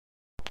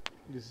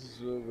This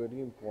is a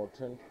very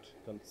important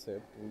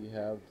concept. We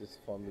have this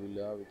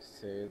formula which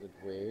says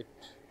that weight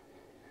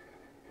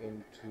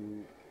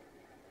into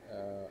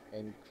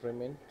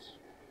increment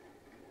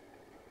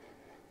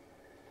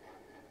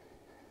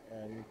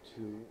and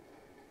to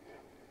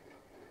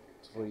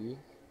 3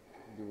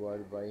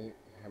 divided by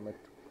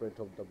hematocrit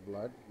of the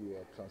blood you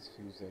are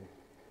transfusing.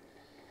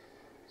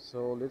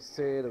 So let's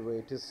say the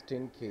weight is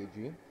 10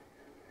 kg.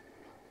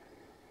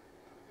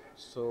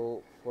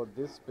 So for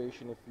this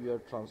patient, if we are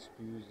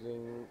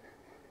transfusing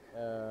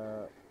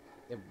a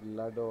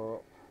blood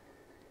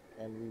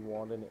and we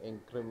want an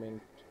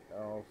increment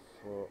of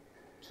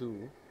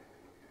 2,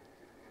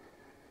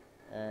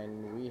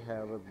 and we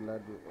have a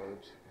blood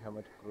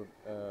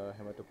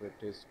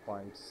hematocrit is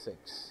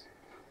 0.6.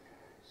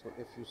 So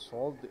if you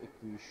solve the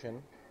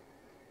equation,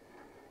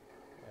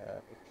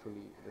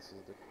 actually this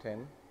is the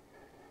 10,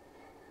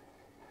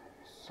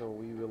 so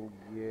we will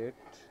get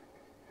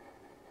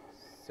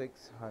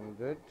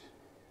 600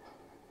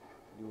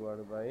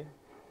 divided by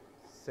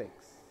 6.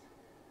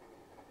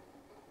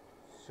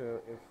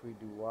 So if we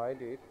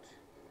divide it,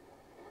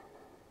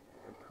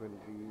 it will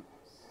be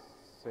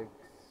 6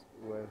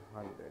 over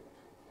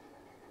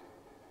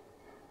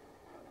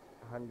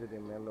 100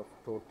 ml of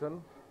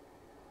total,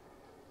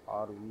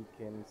 or we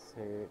can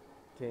say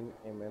 10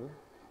 ml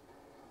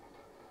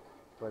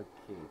per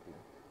kg.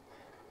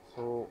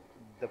 So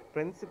the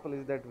principle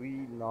is that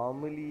we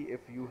normally,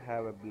 if you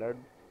have a blood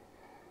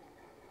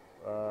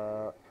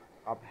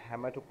of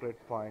hematocrit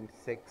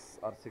 0.6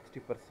 or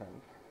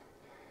 60%,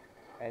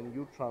 and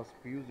you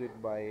transfuse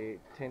it by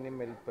 10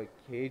 ml per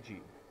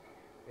kg,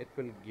 it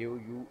will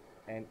give you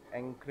an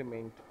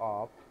increment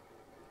of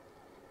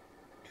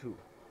 2.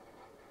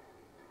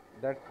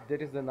 That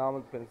is the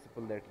normal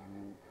principle that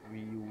we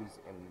use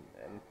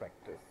in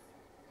practice.